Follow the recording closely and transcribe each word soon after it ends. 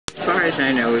as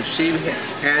I know, she,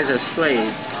 as a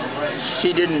slave,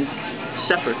 she didn't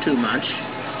suffer too much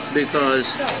because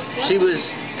she was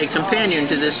a companion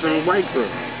to this little white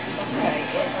girl.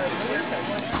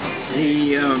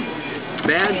 The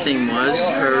bad thing was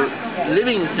her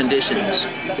living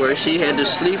conditions, where she had to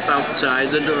sleep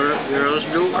outside the girl's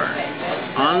door,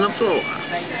 on the floor.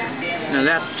 Now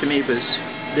that to me was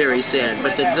very sad,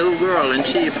 but the little girl and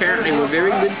she apparently were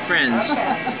very good friends,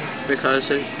 because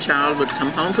the child would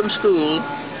come home from school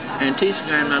and teach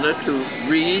grandmother to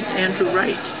read and to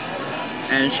write.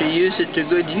 And she used it to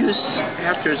good use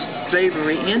after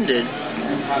slavery ended,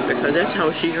 because that's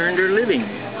how she earned her living,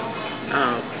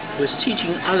 was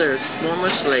teaching other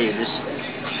former slaves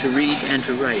to read and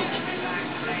to write.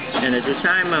 And at the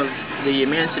time of the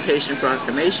Emancipation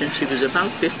Proclamation, she was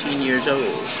about 15 years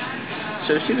old.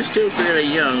 So she was still fairly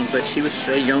young, but she was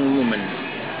a young woman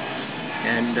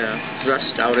and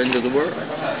thrust out into the world.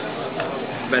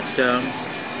 But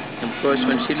of course,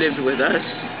 when she lived with us,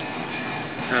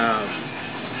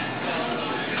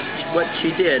 what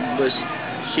she did was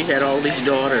she had all these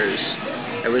daughters.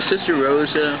 There was Sister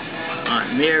Rosa,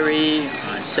 Aunt Mary,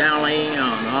 Aunt Sally,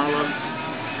 Aunt Olive,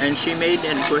 and she made,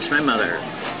 and of course my mother.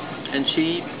 And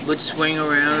she would swing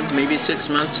around maybe 6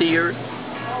 months a year,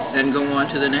 then go on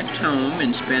to the next home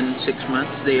and spend 6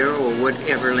 months there, or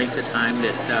whatever length of time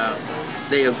that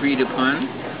they agreed upon.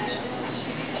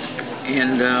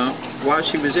 And while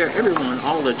she was there, everyone,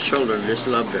 all the children just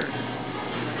loved her.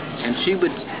 And she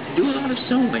would do a lot of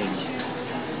sewing.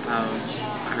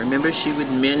 I remember she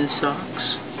would mend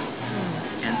socks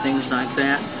and things like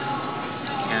that.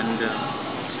 And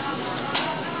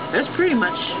that's pretty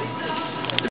much